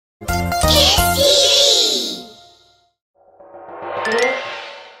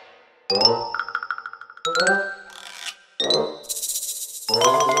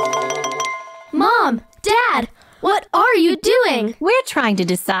doing? We're trying to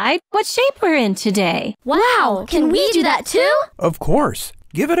decide what shape we're in today. Wow, can we do that too? Of course.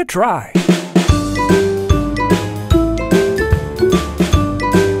 Give it a try.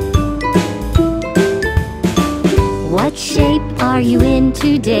 What shape are you in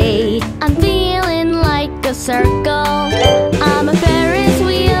today? I'm feeling like a circle. I'm a Ferris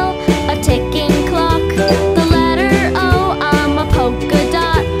wheel, a ticking clock. The letter O, I'm a polka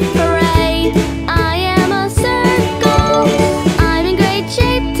dot. Hooray, I am a circle. I'm in great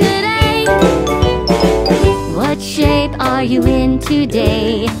shape today. What shape are you in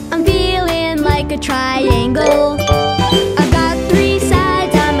today? I'm feeling like a triangle. I've got 3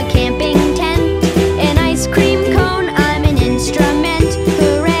 sides, I'm a camping tent. An ice cream cone, I'm an instrument.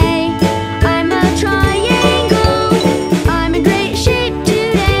 Hooray, I'm a triangle. I'm in great shape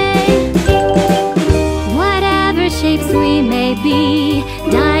today. Whatever shapes we may be,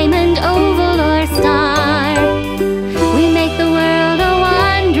 diamond, oval, or star, we make the world a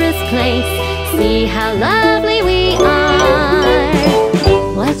wondrous place. See how lovely we are.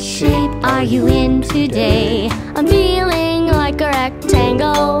 What shape are you in today? I'm feeling like a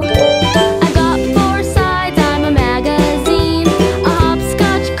rectangle. I've got 4 sides, I'm a magazine. A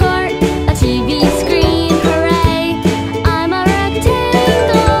hopscotch cart, a TV screen. Hooray, I'm a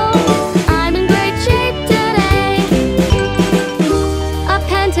rectangle. I'm in great shape today. A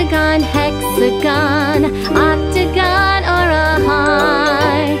pentagon, hexagon, octagon, or a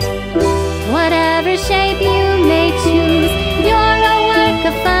heart. Whatever shape you may choose, you're a work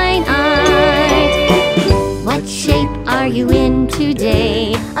of fine art. What shape are you in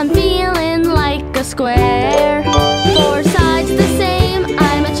today? I'm feeling like a square. 4 sides the same,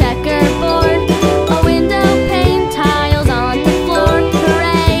 I'm a checkerboard. A window pane, tiles on the floor.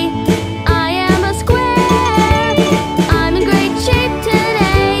 Hooray, I am a square. I'm in great shape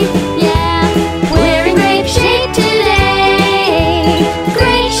today. Yeah, we're in great shape today.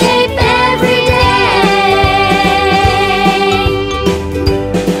 Great shape every day.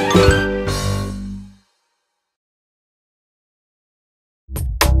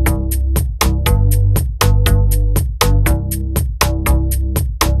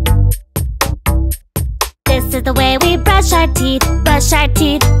 This is the way we brush our teeth, brush our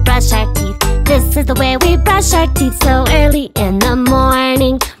teeth, brush our teeth. This is the way we brush our teeth so early in the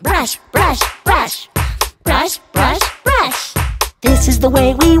morning. Brush, brush, brush, brush, brush, brush. This is the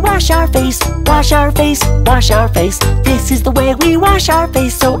way we wash our face, wash our face, wash our face. This is the way we wash our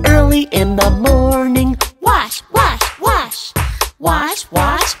face so early in the morning. Wash, wash, wash, wash,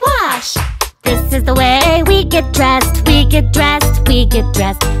 wash, wash. This is the way we get dressed, we get dressed, we get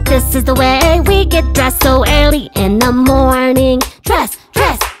dressed. This is the way we get dressed so early in the morning. Dress,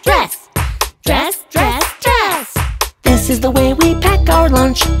 dress, dress, dress, dress, dress. This is the way we pack our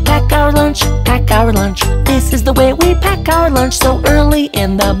lunch, pack our lunch, pack our lunch. This is the way we pack our lunch so early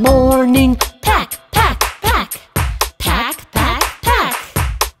in the morning. Pack, pack, pack, pack, pack, pack.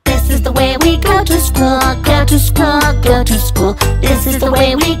 This is the way we go to school, go to school, go to school. This is the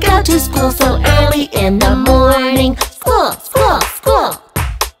way we go to school so early in the morning. School, school, school.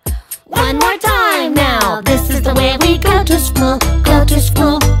 One more time now. This is the way we go to school, go to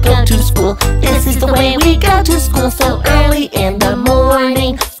school, go to school. This is the way we go to school so early in the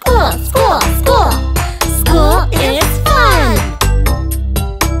morning. School, school, school. School is fun.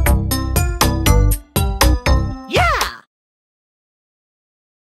 Yeah!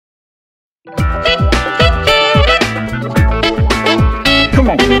 Come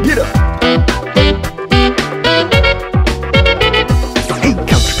on, get up. Hey,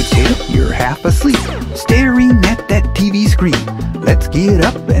 couch potato, you're half asleep, staring at that TV screen. Let's get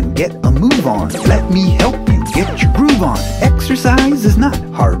up and get a move on. Let me help you get your groove on. Exercise is not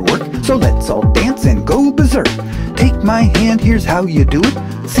hard work, so let's all dance and go berserk. Take my hand, here's how you do it.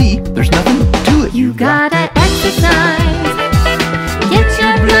 See, there's nothing to it. You gotta exercise, get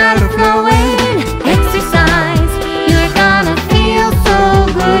your blood flowing. Exercise, you're gonna feel so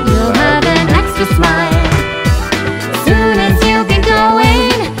good. You'll have an extra smile. Soon as you get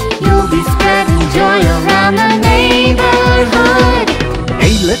going, you'll be spreading joy around the neighborhood.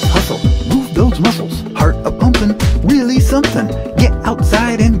 Hey, let's hustle, move those muscles. Heart a-pumping, really something. Get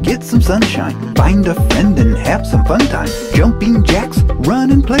outside and get some sunshine. Find a friend and have some fun time. Jumping jacks,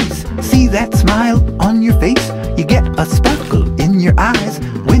 run in place. See that smile on your face? You get a sparkle in your eyes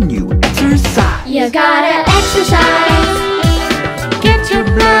when you exercise. You gotta exercise, Get your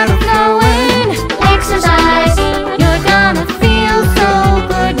blood flowing. exercise. You're gonna feel so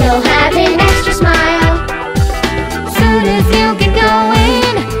good. You'll have an extra smile. Soon as you get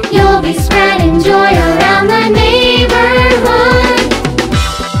going, You'll be spreading joy around the neighborhood.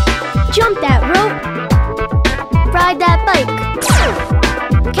 Jump that rope, ride that bike,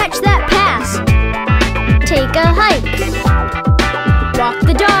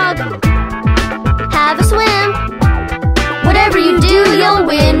 you'll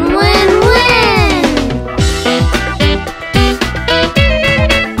win, win, win.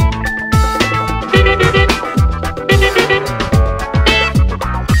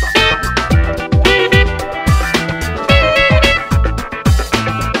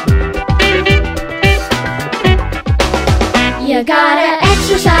 You gotta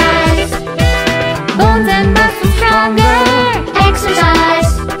exercise, bones and muscles stronger. Exercise,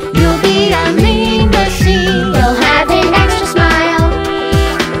 you'll be a mean machine. You'll have an extra smile,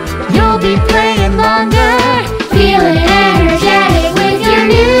 you'll be playing longer, feeling energetic with your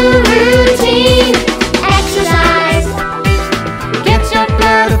new routine. Exercise, get your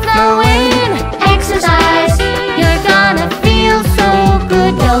blood flowing. Exercise, you're gonna feel so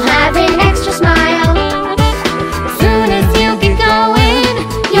good. You'll have an extra smile, soon as you get going,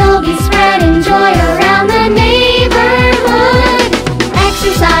 you'll be spreading joy around the neighborhood.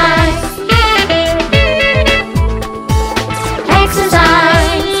 Exercise,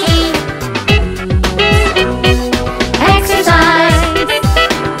 exercise, exercise.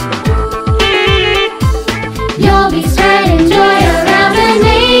 You'll be spreading joy around the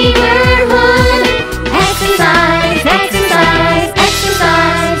neighborhood. Exercise, exercise,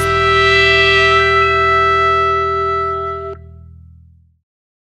 exercise.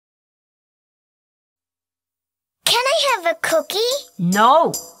 Can I have a cookie?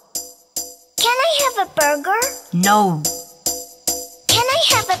 No, Can I have a burger? no, Can I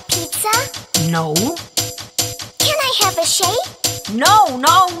have a pizza? no, Can I have a shake? no,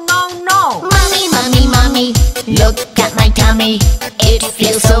 no, no, no. Mommy, mommy, mommy, look at my tummy. It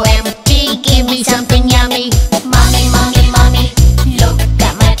feels so empty, give me something yummy. Mommy, mommy, mommy, look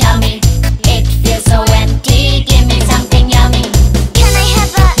at my tummy. It feels so empty, give me something yummy. Can I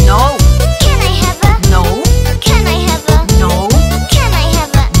have a? No, Can I have a? no, Can I have a? no, Can I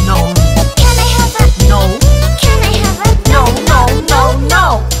have a? no, Can I have a? no, Can I have a? no, no, no, no.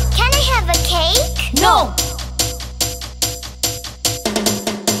 Can I have a cake? No.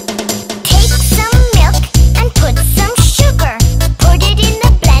 Take some milk and put some sugar. Put it in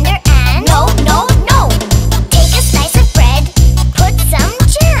the blender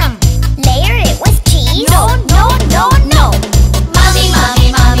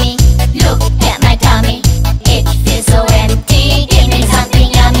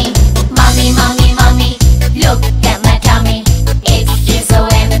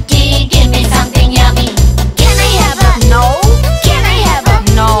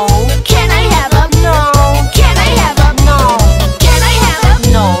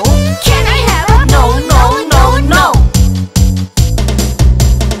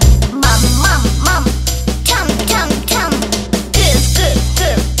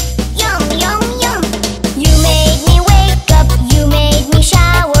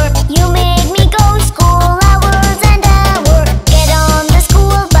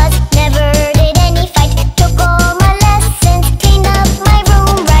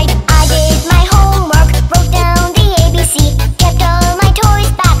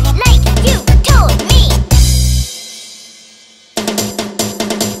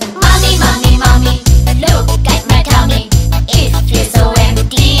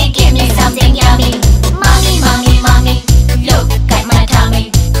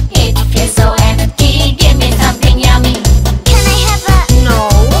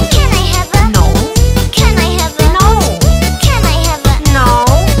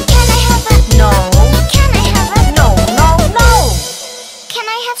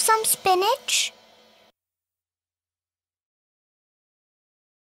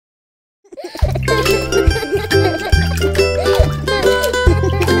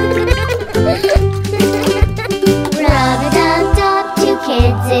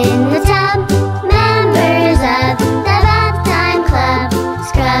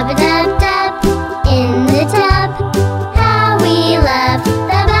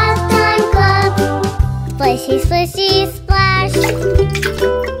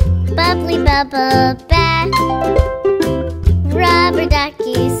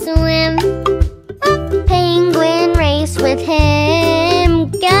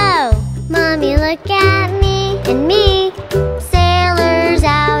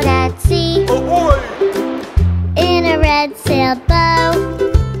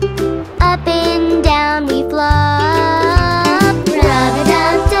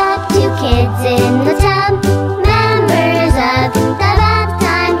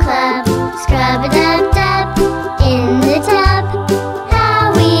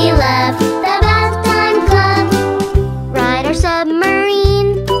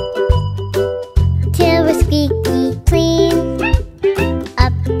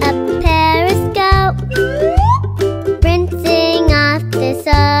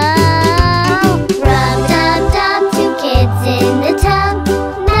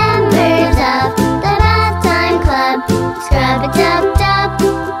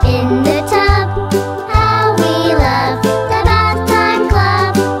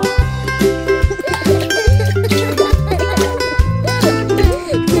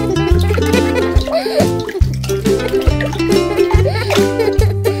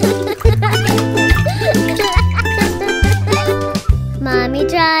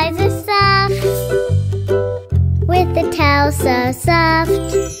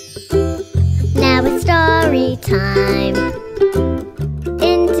Now it's story time.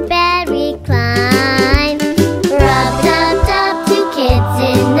 Into bed we climb. Rub-a-dub-dub, 2 kids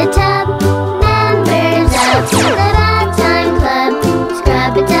in the tub. Members of the Bath Time Club.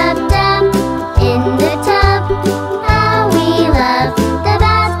 Scrub-a-dub-dub in the tub. How we love the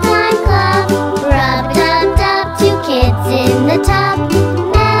Bath Time Club. Rub-a-dub-dub, 2 kids in the tub.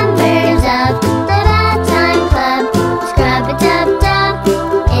 Members of the Bath Time Club. Scrub-a-dub-dub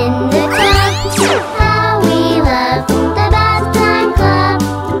in the tub. How we love the Bath Time Club.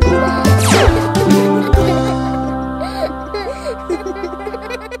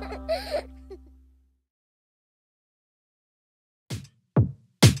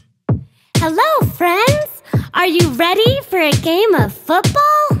 Hello, friends! Are you ready for a game of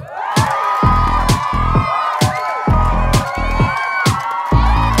football?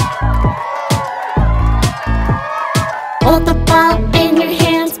 Hold the ball in your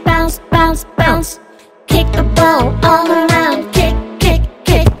hands, bounce, bounce, bounce. Kick the ball all around, kick, kick,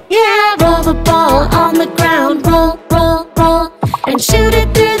 kick. Yeah, roll the ball on the ground, roll, roll, roll. And shoot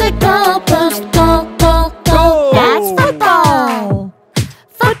it through the goalpost, goal, goal, goal. That's football.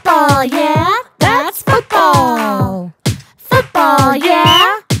 Football, yeah, that's football. Football,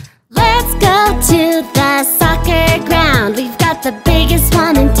 yeah. Let's go to the soccer ground. We've got the biggest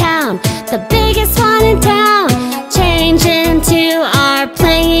one in town, the biggest one in town. Change into our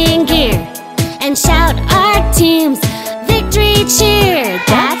playing gear and shout our team's victory cheer.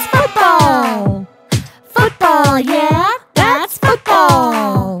 That's football. Football, yeah, that's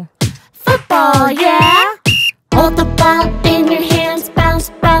football. Football, yeah. Hold the ball in your hands, bounce,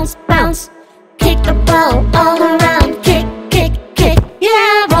 bounce, bounce. Kick the ball all around, kick, kick, kick.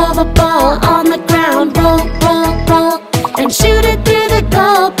 Yeah, roll the ball on the ground, roll, roll, roll. And shoot it through the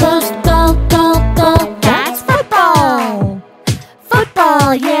goalpost, goal, goal, goal. That's football.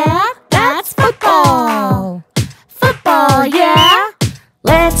 Football, yeah, that's football. Football, yeah.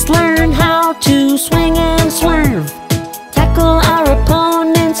 Let's learn how to swing and swerve. Tackle our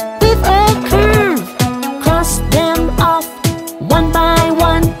opponents with a curve. Cross them off one by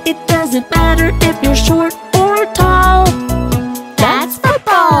one. It doesn't matter if you're short or tall. That's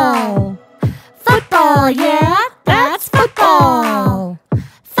football. Football, yeah, that's football.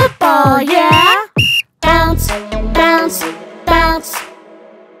 Football, yeah. Bounce, bounce, bounce.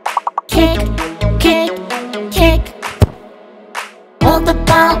 Kick, kick, kick. Hold the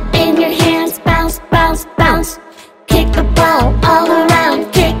ball in your hands, bounce, bounce, bounce. Kick the ball all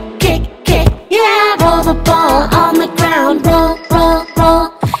around, kick, kick, kick. Yeah, roll the ball on the ground, roll, roll,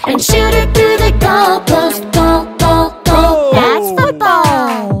 roll. And shoot it through the goalpost, goal, goal, goal. That's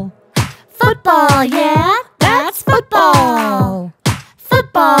football. Football, yeah, that's football.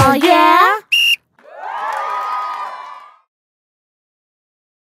 Football, yeah.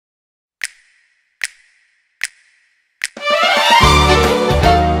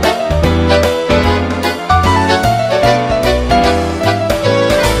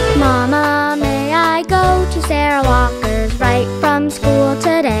 Mama, may I go to Sarah Walker's right from school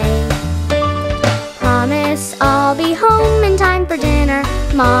today? Promise I'll be home in time for dinner.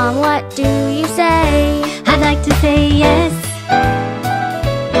 Mom, what do you say? I'd like to say yes,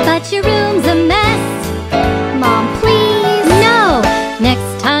 but your room's a mess. Mom, please. No!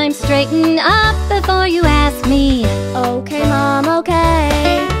 Next time straighten up before you ask me. Okay, Mom, okay.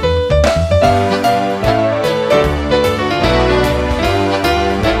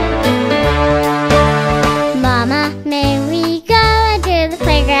 Mama, may we go to the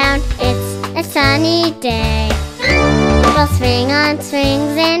playground? It's a sunny day. We'll swing on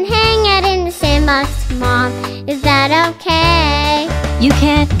swings and hang out in the sandbox. Mom, is that okay? You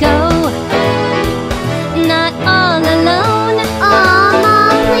can't go, not all alone. Oh,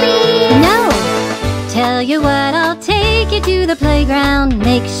 Mom, please. No! Tell you what, I'll take you to the playground.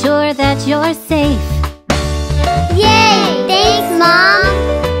 Make sure that you're safe. Yay! Thanks, Mom.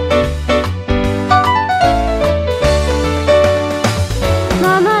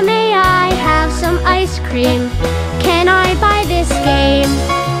 Mama, may I have some ice cream? Can I buy this game?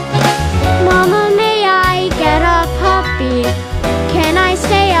 Mama, may I get a puppy? Can I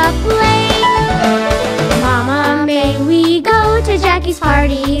stay up late? Mama, may we go to Jackie's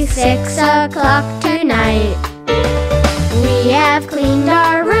party 6 o'clock tonight? We have cleaned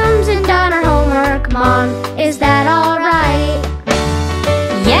our rooms and done our homework. Mom, is that alright?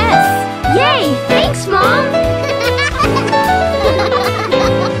 Yes! Yay! Thanks, Mom!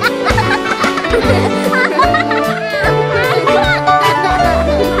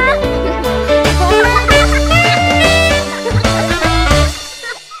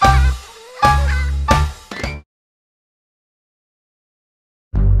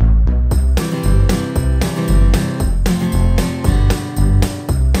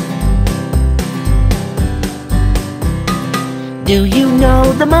 Do you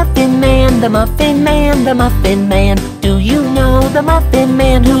know the Muffin Man, the Muffin Man, the Muffin Man? Do you know the Muffin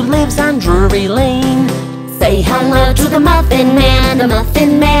Man who lives on Drury Lane? Say hello to the Muffin Man, the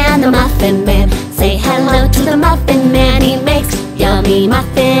Muffin Man, the Muffin Man. Say hello to the Muffin Man, he makes yummy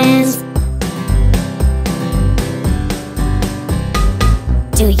muffins.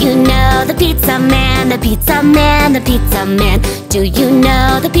 Do you know the Pizza Man, the Pizza Man, the Pizza Man? Do you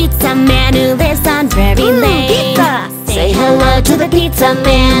know the Pizza Man who lives on Drury Lane? Pizza! Say hello to the Pizza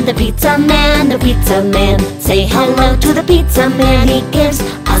Man, the Pizza Man, the Pizza Man. Say hello to the Pizza Man, he gives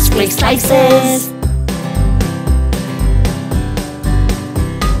us great slices.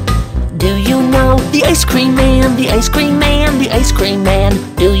 Do you know the Ice Cream Man, the Ice Cream Man, the Ice Cream Man?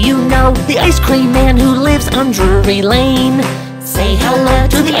 Do you know the Ice Cream Man who lives on Drury Lane? Say hello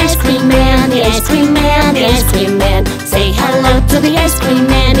to the Ice Cream Man, the Ice Cream Man, the Ice Cream Man. Say hello to the Ice Cream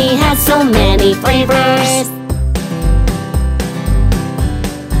Man, he has so many flavors.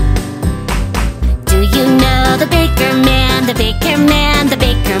 Do you know the Baker Man, the Baker Man, the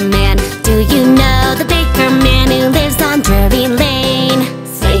Baker Man? Do you know the Baker Man who lives on Drury Lane?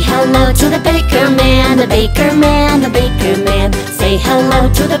 Say hello to the Baker Man, the Baker Man, the Baker Man. Say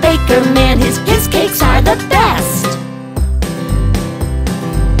hello to the Baker Man, his cakes are the best.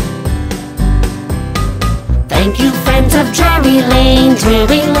 Thank you, friends of Drury Lane,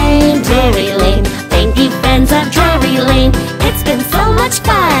 Drury Lane, Drury Lane. Thank you, friends of Drury Lane. It's been so much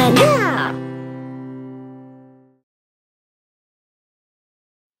fun. Yeah.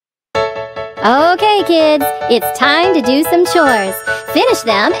 Okay, kids, it's time to do some chores. Finish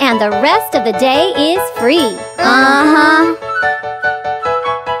them and the rest of the day is free.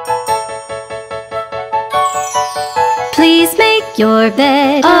 Please make your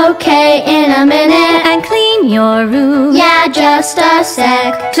bed. Okay, in a minute. And clean your room. Yeah, just a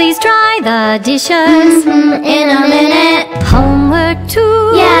sec. Please dry the dishes. In a minute. Homework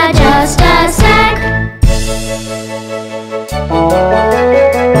too. Yeah, just a sec.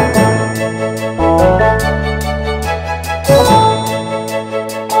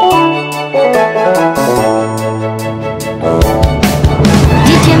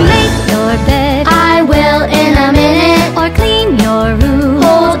 Did you make your bed? I will in a minute. Or clean your room?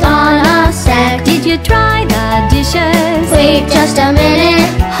 Hold on a sec. Did you dry the dishes? Wait just a minute.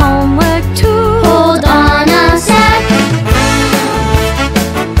 Homework too. Hold on a sec.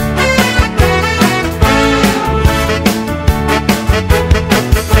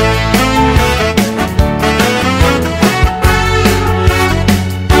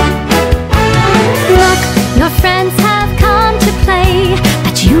 Look, your friends have come to play,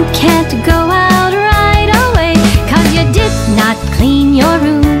 but you can't go out right away, 'cause you did not clean your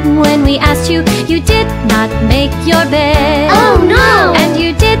room. When we asked you, you did not make your bed. Oh no! And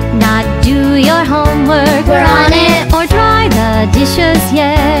you did not do your homework. We're on it. Or dry the dishes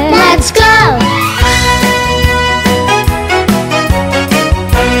yet. Let's go!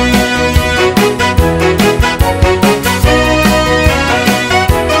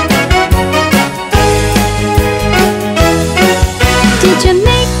 Did you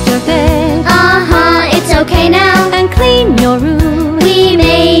make your bed? It's okay now. And clean your room. We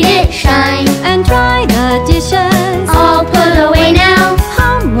made it shine. And dry the dishes. All put away now.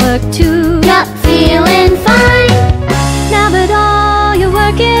 Homework too. Yup, feeling fine. Now that all your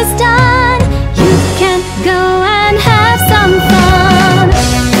work is done, you can go and have some fun.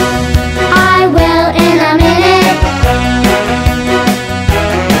 I will in a minute.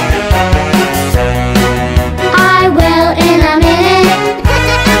 I will in a minute.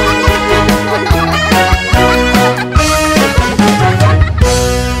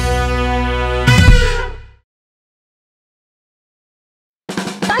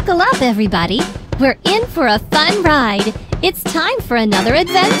 Buckle up, everybody. We're in for a fun ride. It's time for another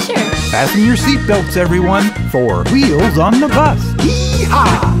adventure. Fasten your seatbelts, everyone, for Wheels on the Bus.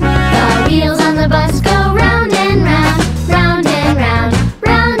 Yee-haw! The wheels on the bus go round and round, round and round,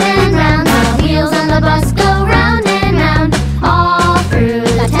 round and round. The wheels on the bus go round and round, all through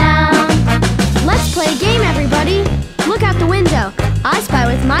the town. Let's play a game, everybody. Look out the window. I spy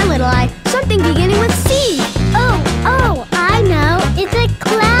with my little eye something beginning with C. Oh, I know. It's a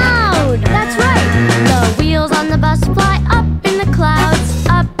cloud. That's right. The wheels on the bus fly up in the clouds,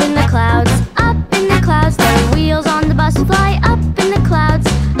 up in the clouds, up in the clouds. The wheels on the bus fly up in the clouds,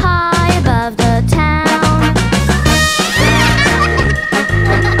 high above the town.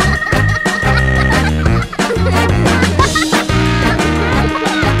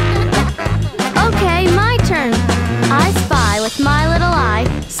 Okay, my turn. I spy with my little eye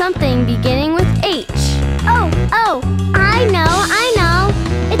something beginning with H. Oh, I know.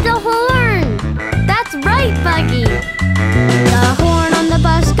 It's a horn. That's right, Buggy. The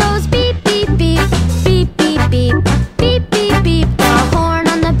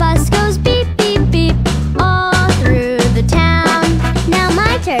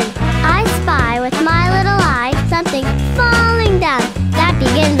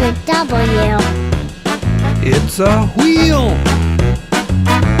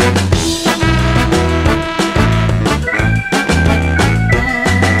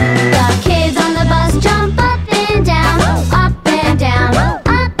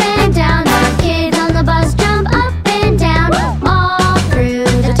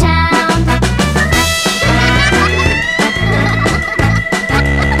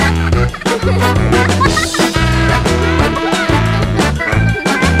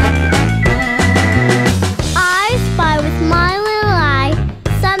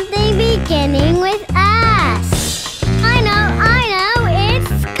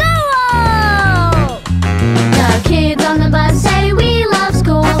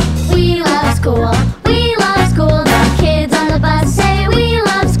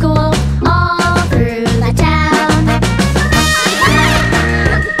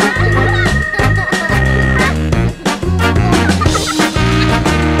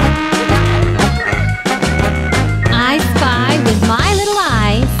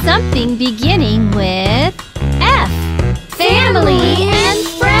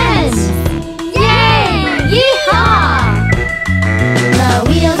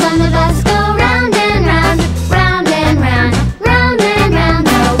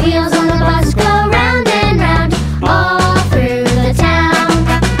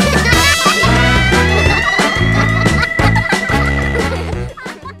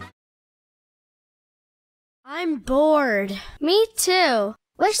Me too.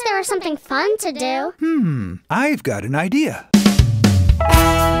 Wish there was something fun to do. I've got an idea.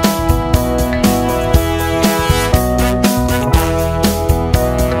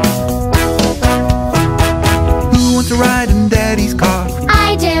 Who wants to ride in Daddy's car?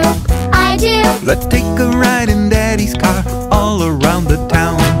 I do. Let's take a ride in Daddy's car all around the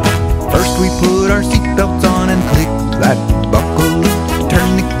town. First we put our seatbelts on and click that buckle.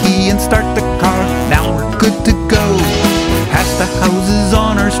 Turn the key and start the car. Now we're good to go. Past the houses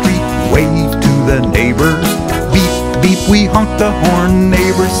on our street, wave to the neighbors. Beep, beep, we honk the horn.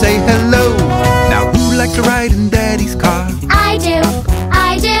 Neighbors say hello. Now who likes to ride in Daddy's car? I do.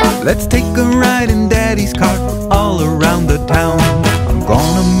 Let's take a ride in Daddy's car all around the town. I'm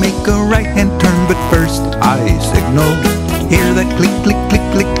gonna make a right-hand turn, but first I signal. Hear that click, click, click,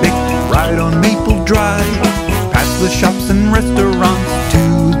 click, click, right on Maple Drive. Past the shops and restaurants to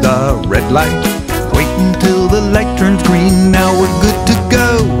the red light. Wait until the light turns green, now we're good to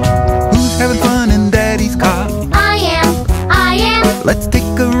go. Who's having fun in Daddy's car? I am. Let's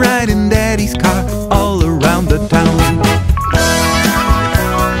take a ride in Daddy's car all around the town.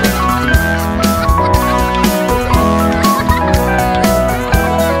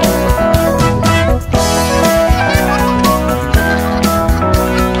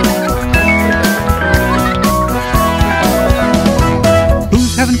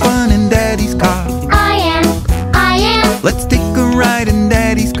 Having fun in Daddy's car? I am. Let's take a ride in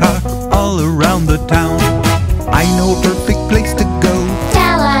Daddy's car all around the town. I know a perfect place to go.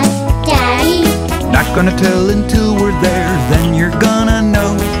 Tell us, Daddy. Not gonna tell until we're there, then you're gonna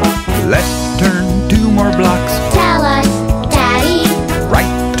know. Left turn, 2 more blocks. Tell us, Daddy.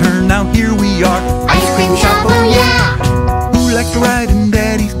 Right turn, now here we are. Ice cream shop, oh yeah. Who likes to ride in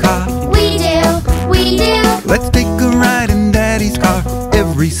Daddy's car? We do. Let's take a ride in Daddy's car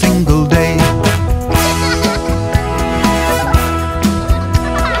every single day.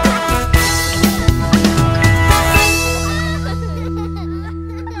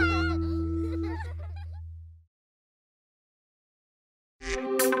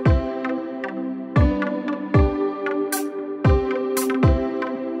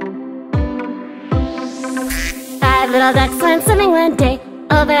 Five little ducks went swimming one day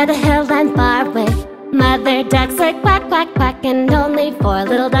over the hill and far away. Mother duck said quack, quack, quack, and only 4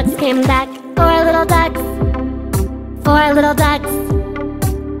 little ducks came back. 4 little ducks, 4 little ducks,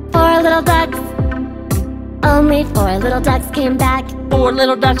 4 little ducks. Only 4 little ducks came back. 4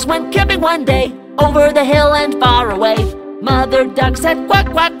 little ducks went camping one day over the hill and far away. Mother duck said quack,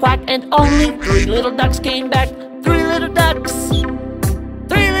 quack, quack, and only 3 little ducks came back. 3 little ducks,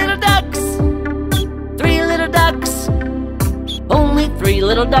 3 little ducks, 3 little ducks. Only 3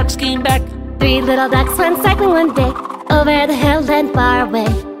 little ducks came back. 3 little ducks went cycling one day over the hill and far away.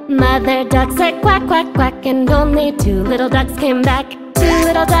 Mother duck said quack, quack, quack, and only 2 little ducks came back. 2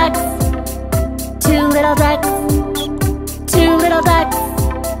 little ducks, 2 little ducks, 2 little ducks.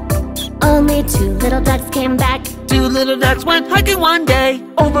 Only 2 little ducks came back. 2 little ducks went hiking one day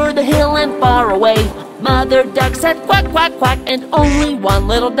over the hill and far away. Mother duck said quack, quack, quack, and only 1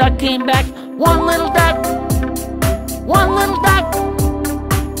 little duck came back. 1 little duck, 1 little duck,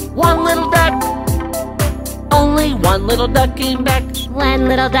 1 little duck. Only 1 little duck came back. 1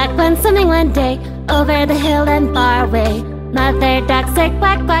 little duck went swimming one day over the hill and far away. Mother duck said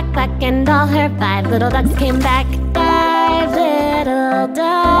quack, quack, quack, and all her 5 little ducks came back. 5 little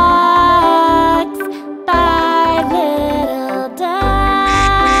ducks, 5 little ducks.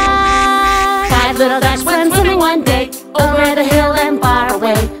 5 little ducks went swimming one day over the hill and far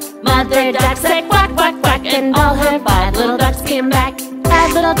away. Mother duck said quack, quack, quack, and all her 5 little ducks came back.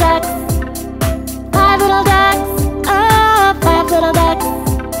 5 little ducks, 5 little ducks, oh, 5 little ducks.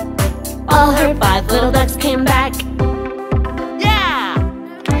 All her 5 little ducks came back. Yeah!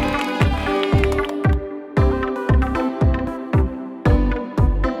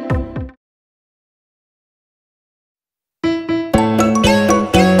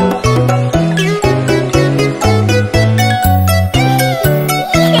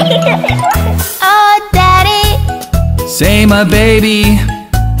 Oh, Daddy. Say my baby.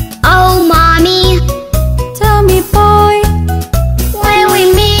 Oh, Mommy. Tell me, boy. When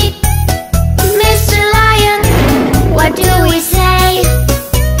we meet Mr. Lion, what do we say?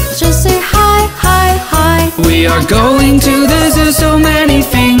 Just say hi, hi, hi. We are going to the zoo, so many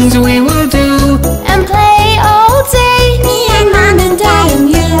things we will do. And play all day. Me and Mom and Dad and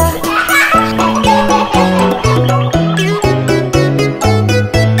you.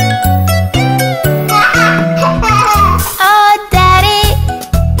 Oh, Daddy.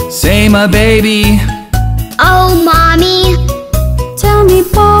 Say my baby. Oh, Mommy. Tell me,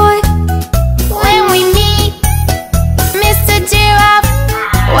 boy. When we meet Mr.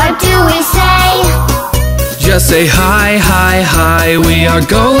 say hi, hi, hi. We are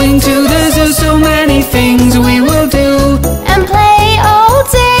going to the zoo, so many things we will do. And play all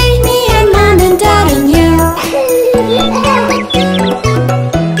day, me and Mom and Dad and you.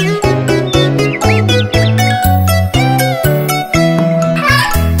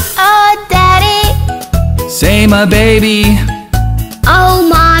 Oh, Daddy. Say my baby. Oh,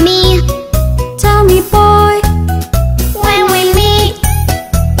 Mommy. Tell me, boy. When we meet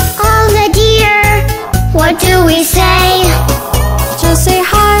all the deer, what do we say? Just say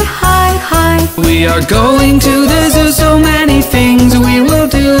hi, hi, hi. We are going to the zoo, so many things we will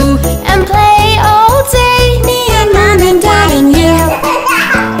do. And play all day, me and Mom and Dad and you.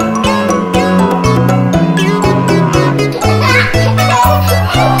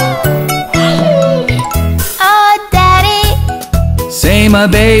 Oh, Daddy. Say my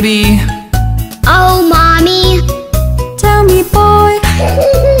baby. Oh, Mommy. Tell me, boy.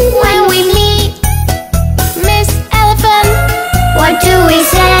 When we meet Miss Elephant, what do we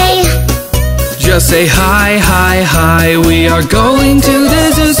say? Just say hi, hi, hi. We are going to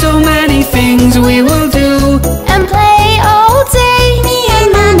the zoo, so many things we will do. and play all day, me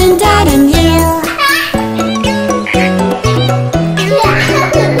and Mom and Dad and you.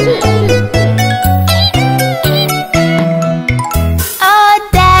 Oh,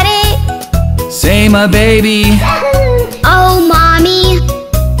 Daddy. Say my baby. Oh, Mommy.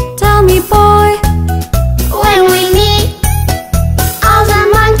 Tell me, boy. When we meet all the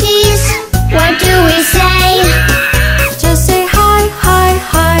monkeys, what do we say? Just say hi, hi,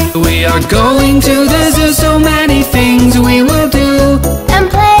 hi. We are going to the zoo, so many things we will do. And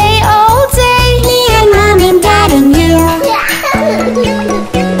play all day, me and Mom and Dad and you.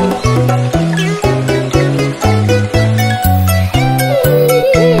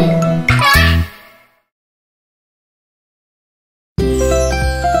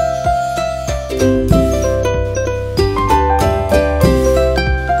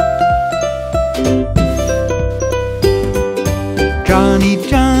 Johny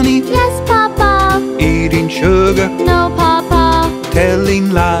Johny Yes, Papa. eating sugar, No, Papa.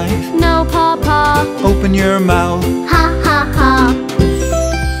 telling lies. No, Papa. Open your mouth. Ha ha ha.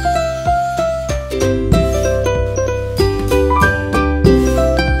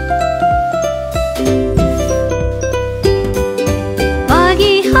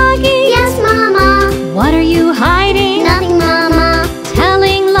 Huggy, Huggy, Yes, Mama. what are you hiding? Nothing, Mama.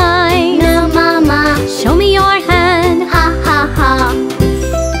 Telling lies. No, Mama. Show me your hand. Ha ha ha.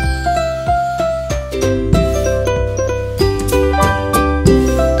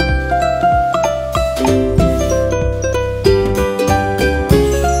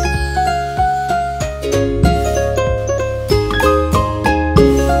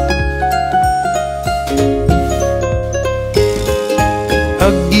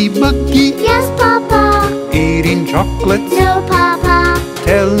 Huggy Buggy Yes, Papa. eating chocolates, No, Papa.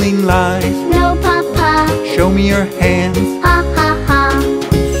 telling lies. No, Papa. Show me your hands. Ha ha ha.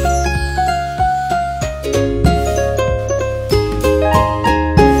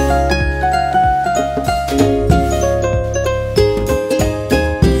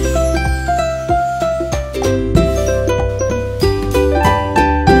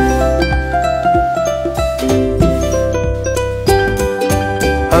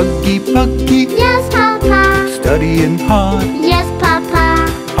 Huggy Buggy Yes, Papa. studying hard. Yes, Papa.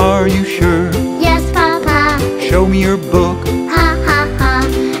 Are you sure? Yes, Papa. Show me your book. Ha ha ha.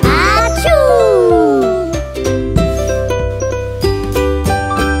 Achoo!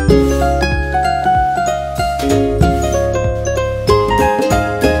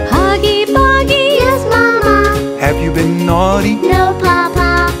 Huggy, Buggy, Yes, Mama. Have you been naughty? No,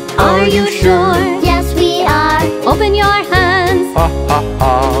 Papa. are you sure? Yes, we are. Open your hands. Ha ha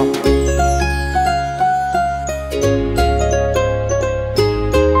ha.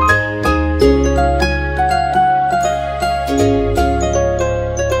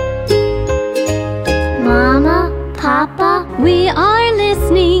 Mama, Papa, We are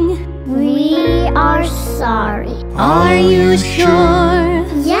listening. we are sorry. Are you sure?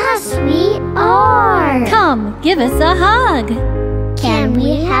 Yes, we are. Come, give us a hug. Can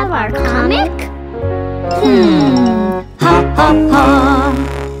we have our comic? Ha ha ha.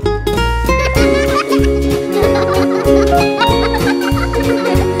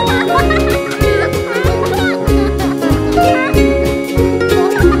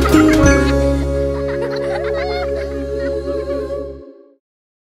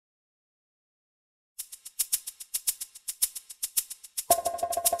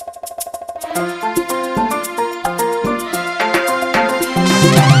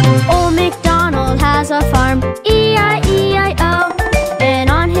 Old MacDonald has a farm, E-I-E-I-O.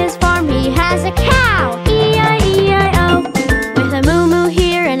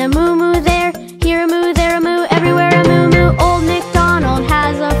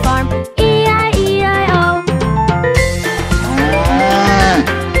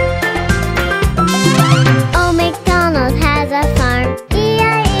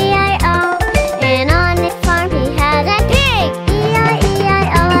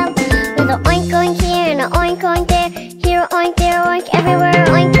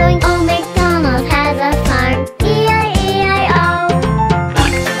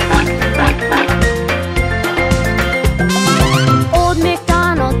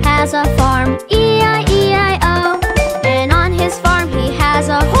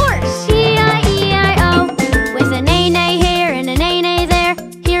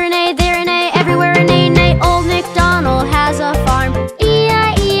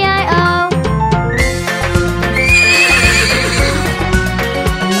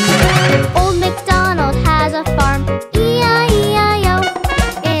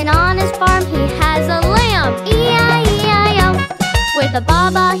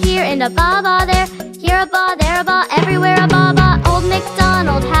 and a ba-ba there. Here a ba, there a ba, everywhere a ba-ba. Old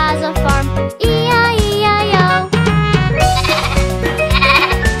MacDonald has a farm, E-I-E-I-O.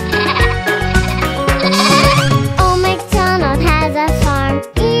 Old MacDonald has a farm,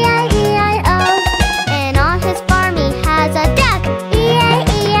 E-I-E-I-O. And on his farm he has a duck,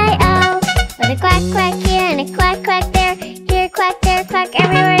 E-I-E-I-O. With a quack quack here and a quack quack there. Here quack, there quack,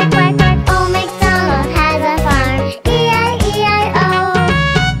 everywhere quack quack. Old MacDonald has a farm, E-I-E-I-O.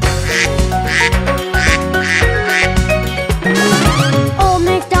 Old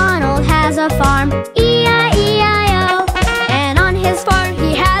MacDonald has a farm, E-I-E-I-O. And on his farm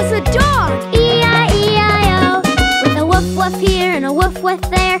he has a dog, E-I-E-I-O. With a woof woof here and a woof woof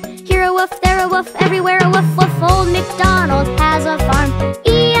there. Here a woof, there a woof, everywhere a woof woof. Old MacDonald has a farm,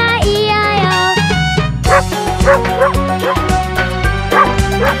 E-I-E-I-O.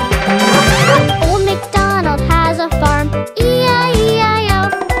 Old MacDonald has a farm, E-I-E-I-O.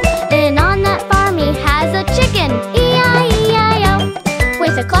 And on that farm he has a chicken, E-I-E-I-O.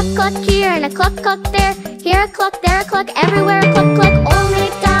 With a cluck cluck here and a cluck cluck there. Here a cluck, there a cluck, everywhere a cluck cluck. Old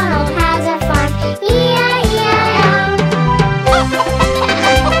MacDonald has a farm, E-I-E-I-O.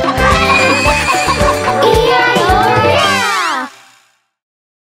 E-I-O, yeah!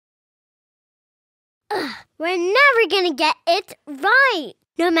 We're never gonna get it right.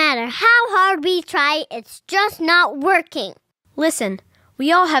 No matter how hard we try, it's just not working. Listen,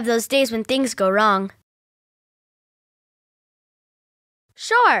 we all have those days when things go wrong.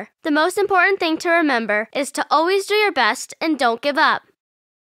 Sure, the most important thing to remember is to always do your best and don't give up.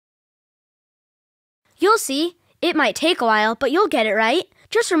 You'll see, it might take a while, but you'll get it right.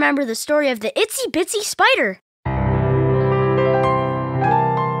 Just remember the story of the itsy bitsy spider.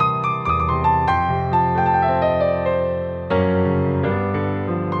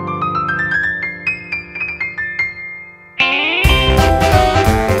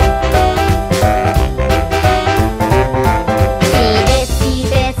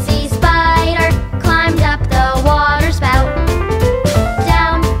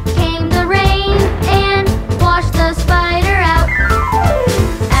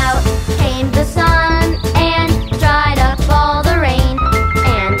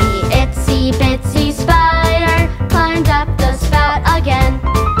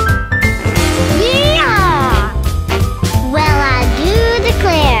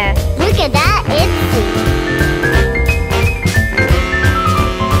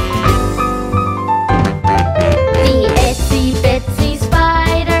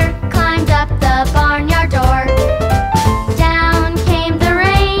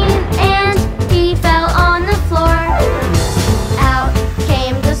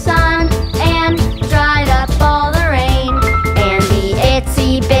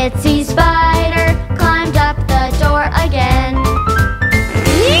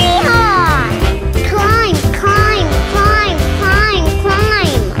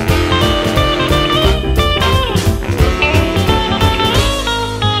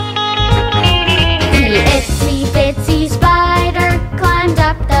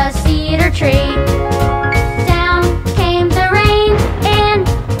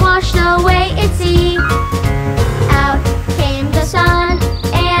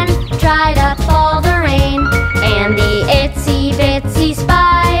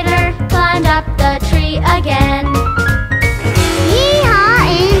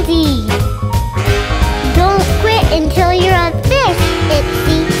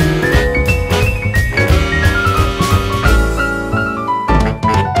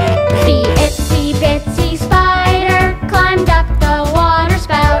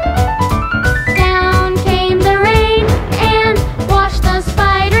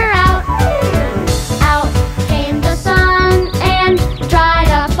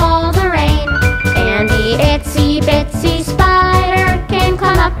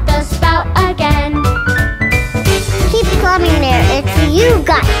 You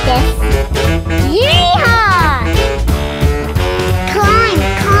got this. Yeehaw! Climb,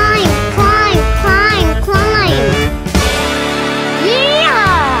 climb, climb, climb, climb.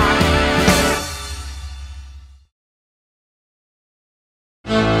 Yeehaw!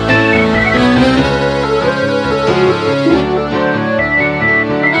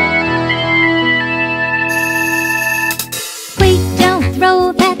 Wait, don't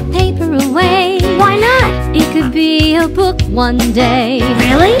throw that paper away. Why not? It could be a book one day.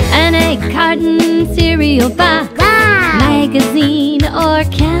 Really? An egg carton, cereal box, Wow! magazine or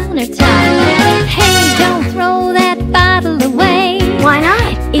countertop. Hey, don't throw that bottle away. Why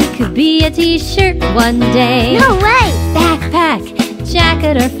not? It could be a t-shirt one day. No way! Backpack,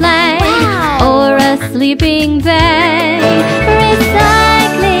 jacket or flag, or a sleeping bag.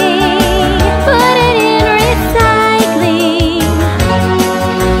 Recycling, put it in recycling.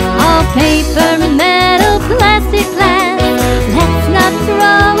 All paper, metal, plastic, glass, let's not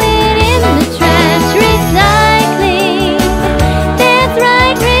throw it in the trash. Recycling, that's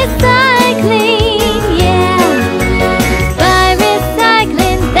right, recycling, yeah. By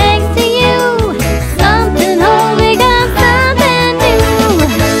recycling, thanks to you, something old becomes something new.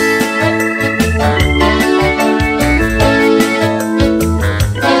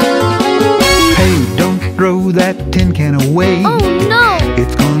 Hey, don't throw that tin can away. Oh no!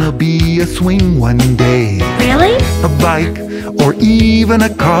 It's gonna be a swing one day. Really? A bike, or even a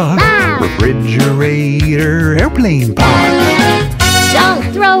car. Refrigerator, airplane parts. Don't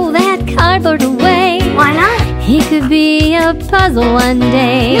throw that cardboard away. Why not? It could be a puzzle one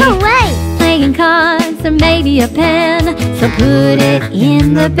day. No way! Playing cards or maybe a pen, so put it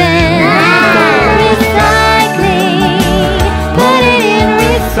in the bin. Recycling, put it in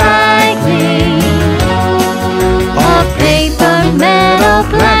recycling. All paper, metal,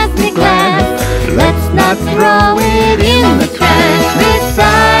 plastic, glass, let's not throw it in the trash.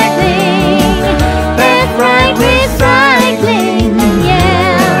 Recycling, that's right, recycling,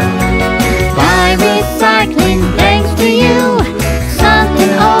 yeah. By recycling, thanks to you,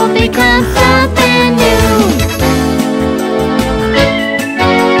 something old becomes something new.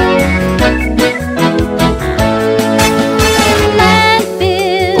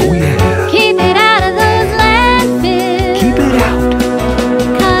 Landfill, Oh yeah, keep it out of those landfills. keep it out.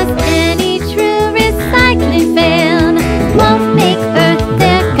 'Cause any true recycling fan won't make Earth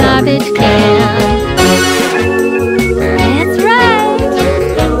their garbage can. That's right.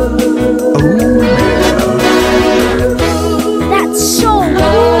 That's so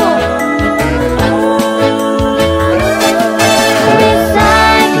cool!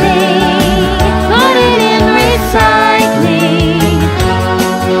 Recycling, put it in recycling.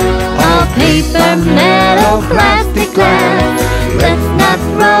 All paper, metal, plastic, glass, let's not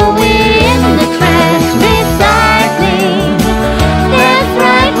throw it in the trash. Recycling, that's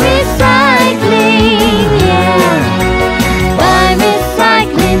right, recycling, yeah. By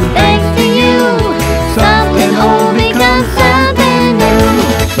recycling, thanks to you, something old becomes something new.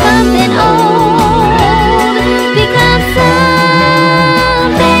 Something old becomes something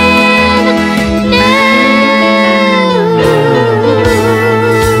new.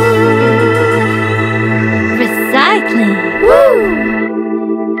 Recycling. Woo!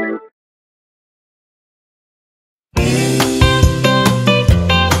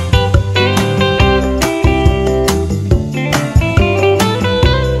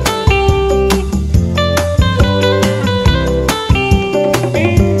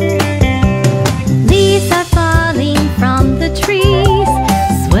 Leaves are falling from the trees,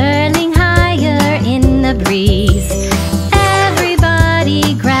 swirling higher in the breeze. Everybody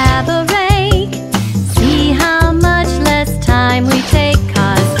grab a rake, see how much less time we take.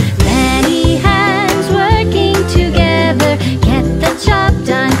 'Cause many hands working together get the job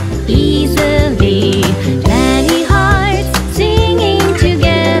done easily. Many hearts singing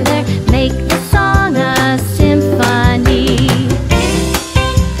together make the song a symphony.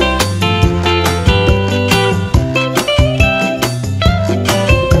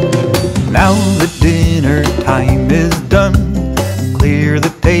 Now that dinner time is done, clear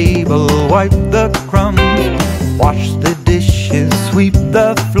the table, wipe the crumbs, wash the dishes, sweep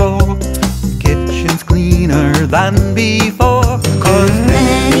the floor. The kitchen's cleaner than before. 'Cause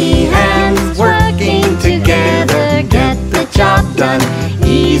many hands working together get the job done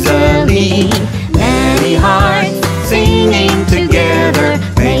easily. Many hearts singing together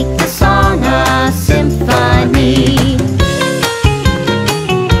make the song a symphony.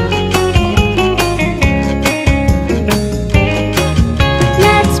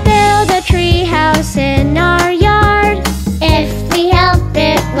 Let's build a tree house in our yard. If we help,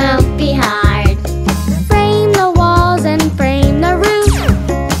 it won't be hard. Frame the walls and frame the roof.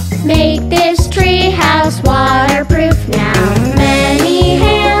 Make this tree house waterproof now. Many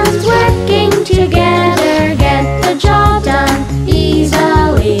hands working together get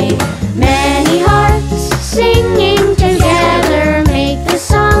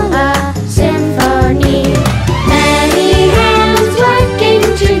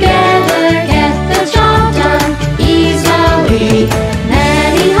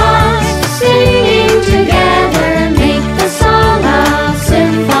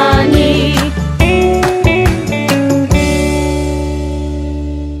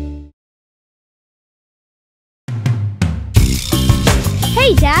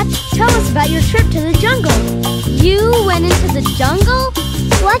Pat, tell us about your trip to the jungle. You went into the jungle?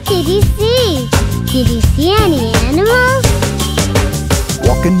 What did you see? Did you see any animals?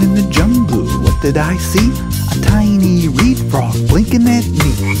 Walking in the jungle, what did I see? A tiny reed frog blinking at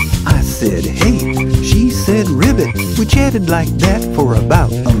me. I said, hey, she said, ribbit. We chatted like that for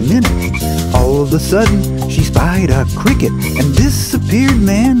about a minute. All of a sudden, she spied a cricket and disappeared,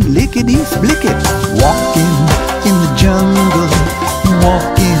 man, lickety-splicket. Walking in the jungle,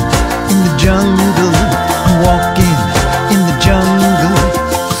 walking in the jungle, walking in the jungle.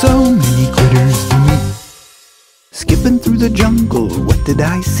 So many critters to meet. Skipping through the jungle, what did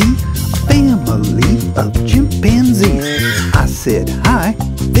I see? A family of chimpanzees. I said hi,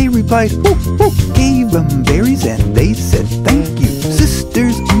 they replied whoop whoop. Gave them berries and they said thank you.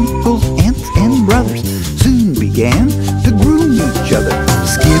 Sisters, uncles, aunts and brothers soon began to groom each other.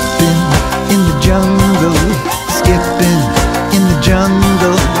 Skipping in the jungle, skipping in the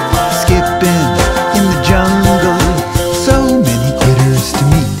jungle, skipping in the jungle. So many critters to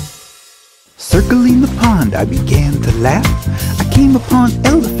meet. Circling the pond, I began to laugh. I came upon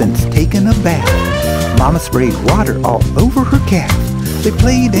elephants taking a bath. Mama sprayed water all over her calf. They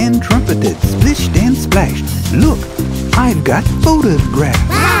played and trumpeted, splished and splashed. Look, I've got photographs.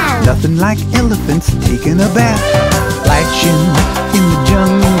 Wow! Nothing like elephants taking a bath. Splashing in the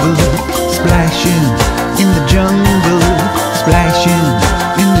jungle, splashing in the jungle, splashing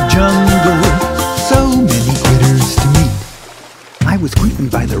in the jungle. So many critters to meet. I was creeping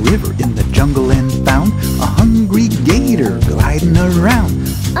by the river in the jungle and found a hungry gator gliding around.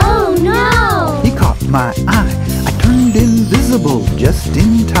 Oh no! He caught my eye. I turned invisible just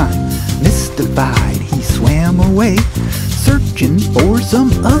in time. Mystified, he swam away, searching for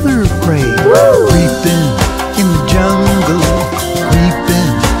some other prey. Woo! Creeping in the jungle, creeping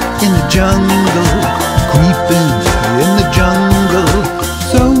in the jungle, creeping in the jungle.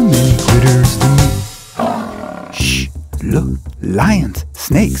 So many critters to meet. Shh, look, lions,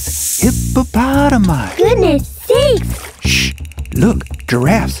 snakes, hippopotami. Goodness sakes! Shh, look,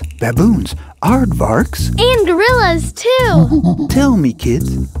 giraffes, baboons, aardvarks. And gorillas, too. Tell me,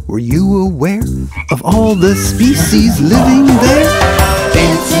 kids, were you aware of all the species living there?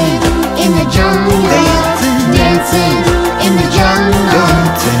 Dancing in the jungle, dancing in the jungle,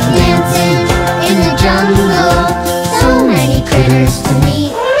 dancing in the jungle. So many critters to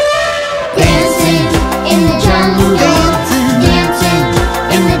meet. Dancing in the jungle, dancing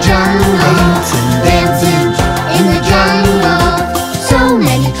in the jungle, dancing in the jungle. So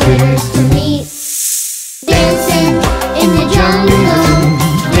many critters to meet. Dancing in the jungle,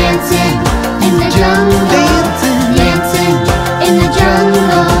 dancing in the jungle, dancing in the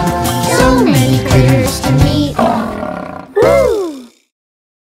jungle. So many critters to meet. Woo!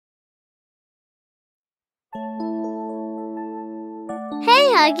 Hey,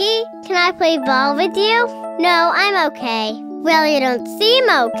 Huggy, can I play ball with you? No, I'm okay. Well, you don't seem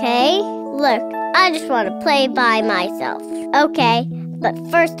okay. Look, I just want to play by myself. Okay, but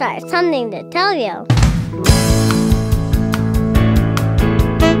first I have something to tell you.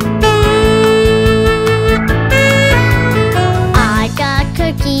 I got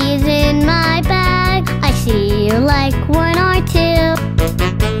cookies in my bag. I see you like one or two.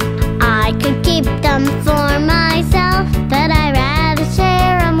 I could keep them for myself, but I'd rather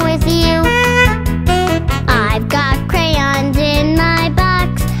share them with you. I've got crayons in my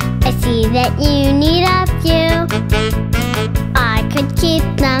box. I see that you need a few. I could keep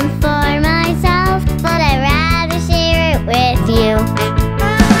them for myself, but I'd rather share it with you.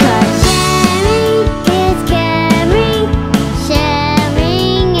 'Cause sharing is caring,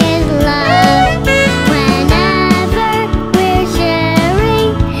 sharing is love. Whenever we're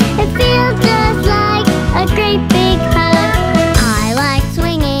sharing, it feels just like a great big hug. I like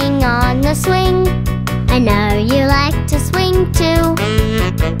swinging on the swing. I know you like to swing too.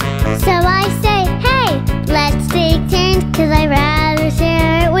 So I say, hey, let's take turns, 'cause I'd rather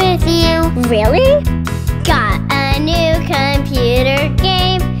share it with you. Really? Got a new computer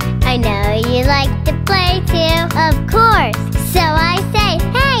game. I know you like to play too. Of course. So I say,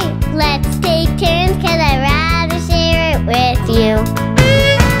 hey, let's take turns, 'cause I'd rather share it with you.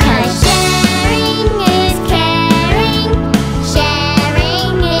 'Cause sharing is caring,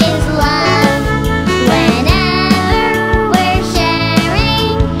 sharing is love. Whenever we're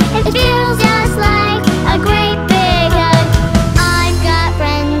sharing, it feels just like a great big hug. I've got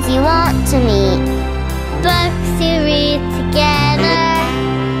friends you want to meet, books you read together.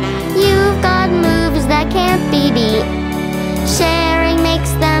 You've got moves that can't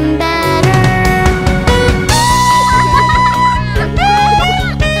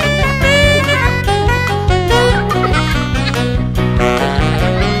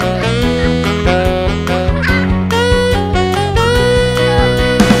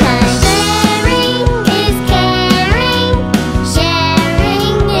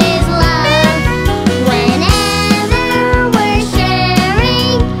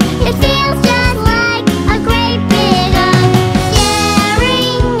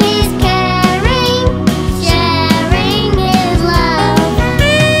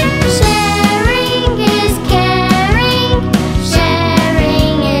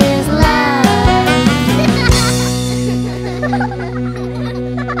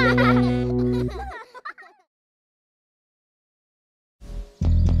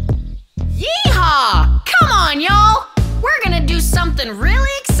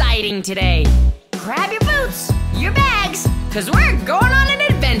exciting today. Grab your boots, your bags, 'cause we're going on an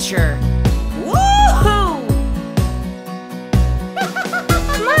adventure. Woohoo!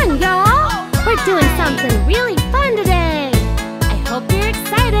 Come on, y'all! We're doing something really fun today. I hope you're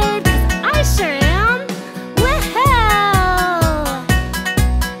excited, 'cause I sure am. Woohoo!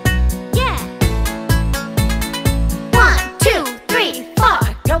 Yeah! 1, 2, 3, 4.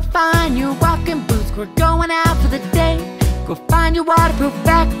 Go find your walking boots, we're going out for the day. Go find your waterproof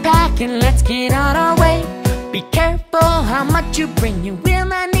backpack and let's get on our way. Be careful how much you bring, you will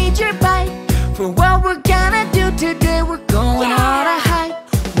not need your bike. For what we're gonna do today, we're going on a hike.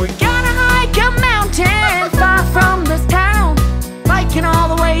 We're gonna hike a mountain far from this town, biking all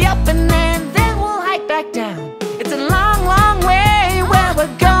the way up and then we'll hike back down. It's a long, long way where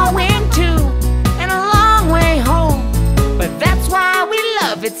we're going to, and a long way home, but that's why we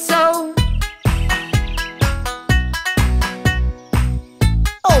love it so.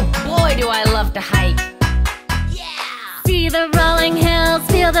 Oh boy, do I love to hike. See the rolling hills,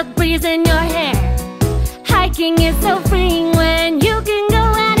 feel the breeze in your hair. Hiking is so freeing when you can go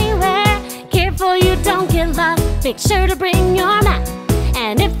anywhere. Careful you don't get lost, make sure to bring your map.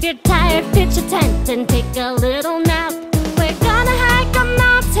 And if you're tired, pitch a tent and take a little nap. We're gonna hike a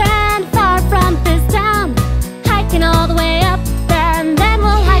mountain far from this town, hiking all the way up and then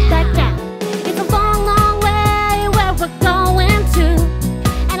we'll hike back down. It's a long, long way where we're going to,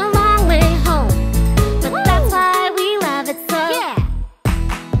 and a long way home, but that's why we love it so. Yeah!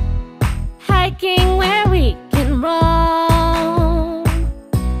 Hiking where we can roam.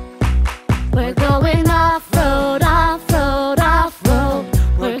 We're going off-road, off-road, off-road.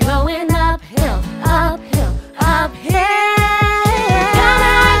 We're going uphill, uphill, uphill.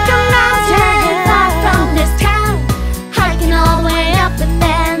 Gonna hike a mountain far from this town, hiking all the way up and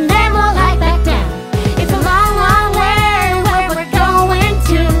then we'll hike back down. It's a long, long way where we're going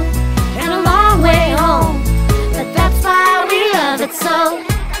to, and a long way home, but that's why we love it so.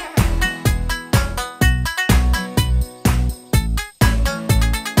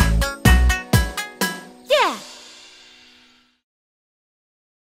 Yeah!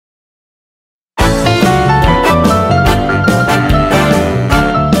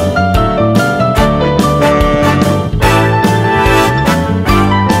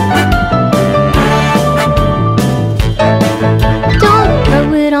 Don't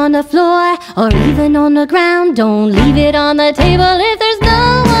throw it on the floor or even on the ground. Don't leave it on the table if there's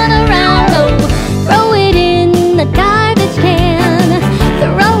no one around. No, throw it in the garbage can.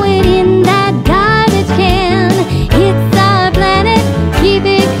 Throw it in that garbage can. It's our planet, keep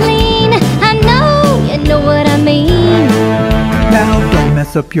it clean. I know you know what I mean. Now don't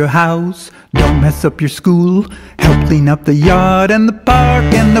mess up your house, don't mess up your school. Help clean up the yard and the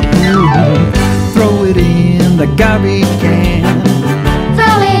park and the pool. Throw it in the garbage can.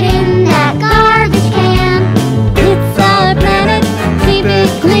 Throw it in that garbage can. It's our planet, keep it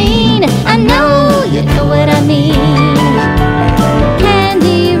clean. I know you know what I mean.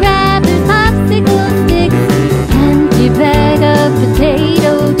 Candy wrappers, popsicle sticks, empty bag of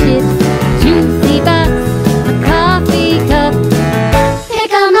potato chips, juicy box, a coffee cup.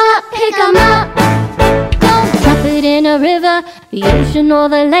 Pick 'em up, pick 'em up. Don't drop it in a river, the ocean or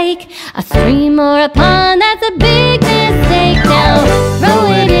the lake, a stream or a pond. That's a big mistake. Now throw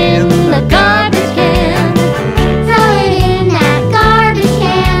it in the garbage can. Throw it in that garbage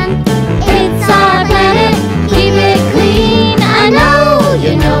can. It's our planet, keep it clean. I know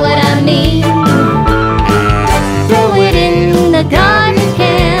you know what I mean. Throw it in the garbage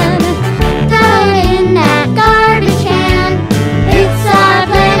can. Throw it in that garbage can. It's our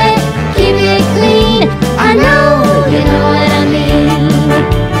planet, keep it clean. I know you know what I mean.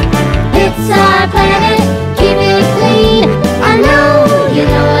 It's our planet, keep it clean. I know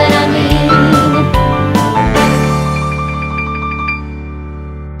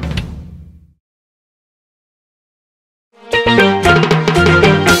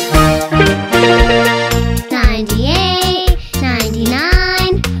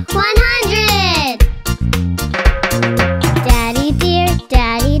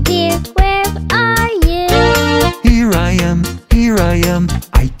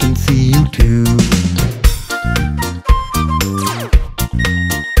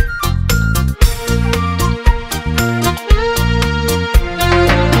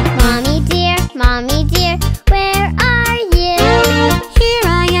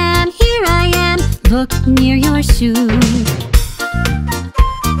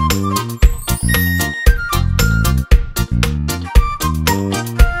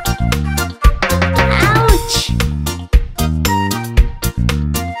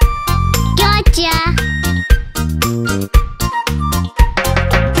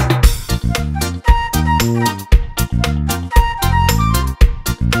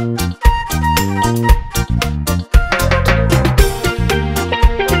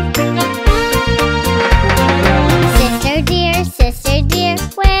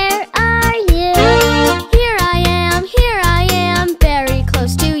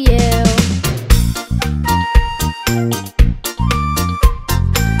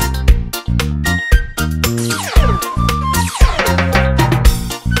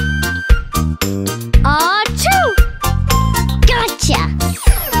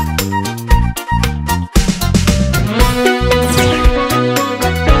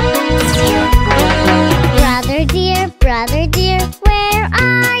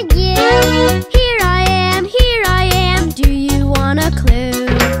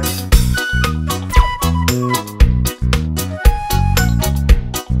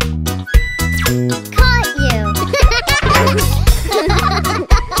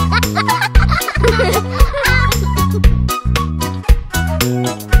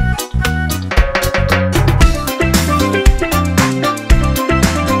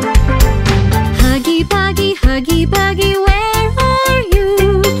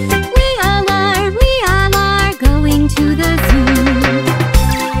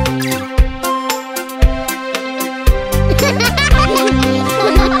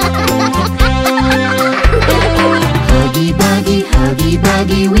Oogie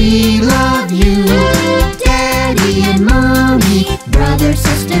Boogie, we love you. Daddy and Mommy, brother,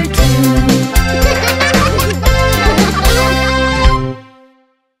 sister too.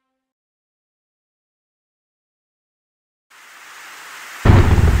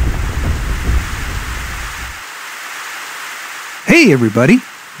 Hey everybody,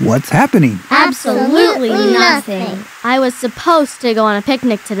 what's happening? Absolutely nothing. I was supposed to go on a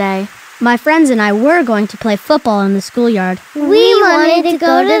picnic today. My friends and I were going to play football in the schoolyard. We wanted to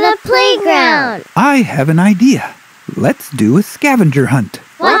go to the playground. I have an idea. Let's do a scavenger hunt.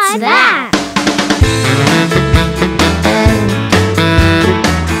 What's that?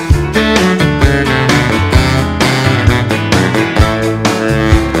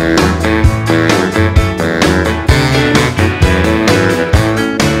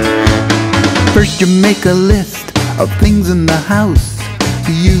 First you make a list of things in the house.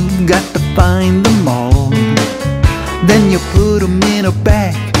 You've got to find them all. Then you put them in a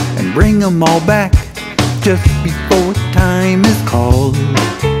bag and bring them all back just before time is called.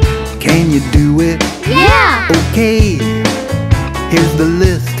 Can you do it? Yeah! Okay, here's the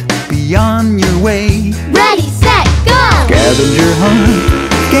list beyond your way. Ready, set, go! Scavenger hunt,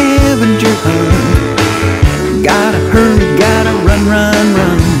 scavenger hunt. Gotta hurry, gotta run, run,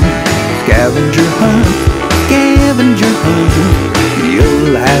 run. Scavenger hunt, scavenger hunt.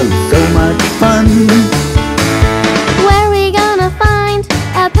 You'll have so much fun. Where we gonna find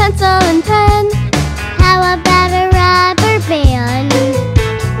a pencil and pen? How about a rubber band?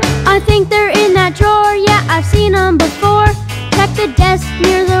 I think they're in that drawer, yeah, I've seen them before. Check the desk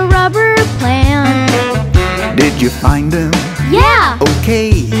near the rubber plant. Did you find them? Yeah!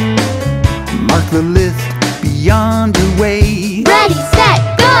 Okay, mark the list beyond your way. Ready, set,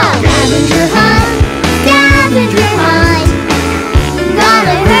 go! Scavenger hunt, scavenger hunt.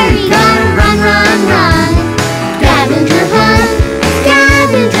 Gotta hurry, gotta run, run, run. Scavenger hunt,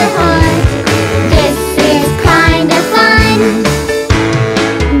 scavenger hunt. This is kinda fun.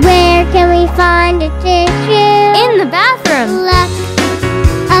 Where can we find a tissue? In the bathroom. Look,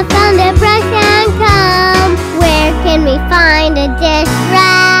 I found a brush and comb. Where can we find a dish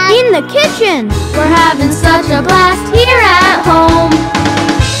rag? In the kitchen. We're having such a blast here at home.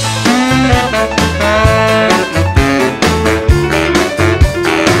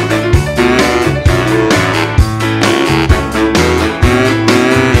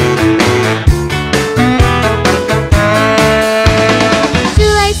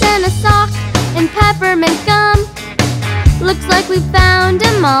 Shoelace and a sock and peppermint gum. Looks like we found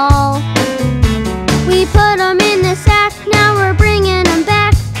them all. We put them in the sack, now we're bringing them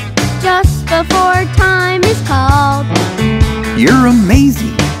back just before time is called. You're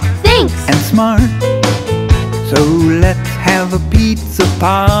amazing Thanks! and smart. So let's have a pizza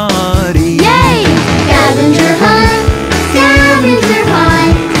party. Yay! Scavenger hunt, scavenger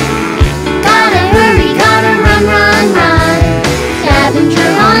hunt. Gotta hurry, gotta run, run, run. Scavenger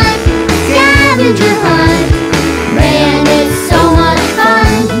hunt, scavenger hunt. Man, it's so much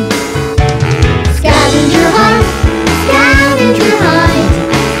fun. Scavenger hunt, scavenger hunt.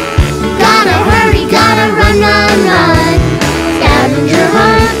 Gotta hurry, gotta run, run, run. Scavenger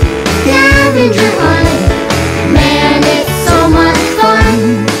hunt, scavenger hunt. Man, it's so much fun.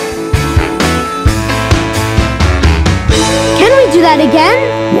 Can we do that again?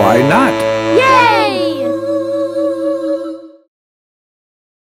 Why not? Yay!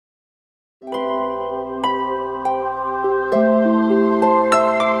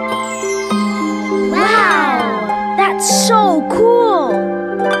 Wow! That's so cool!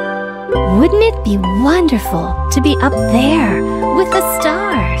 Wouldn't it be wonderful to be up there with the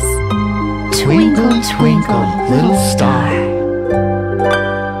stars? Twinkle, twinkle, little star.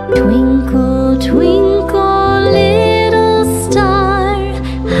 Twinkle, twinkle, little star,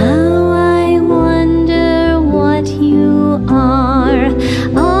 how I wonder what you are.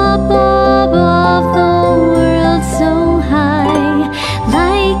 Up above the world so high,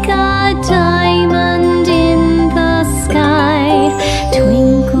 like a diamond in the sky.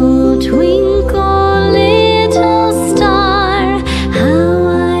 Twinkle, twinkle, little star, how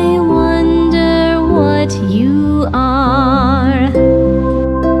I wonder what you are.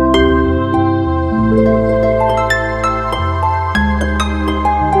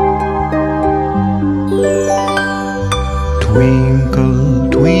 Twinkle,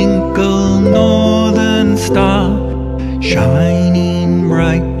 twinkle, northern star, shining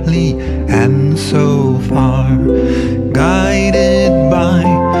brightly and so far, guided by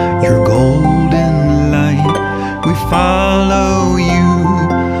your golden light, we follow you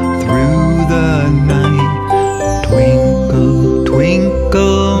through the night. Twinkle,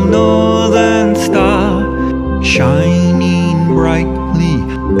 twinkle, northern star, shining bright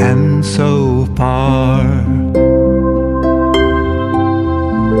and so far.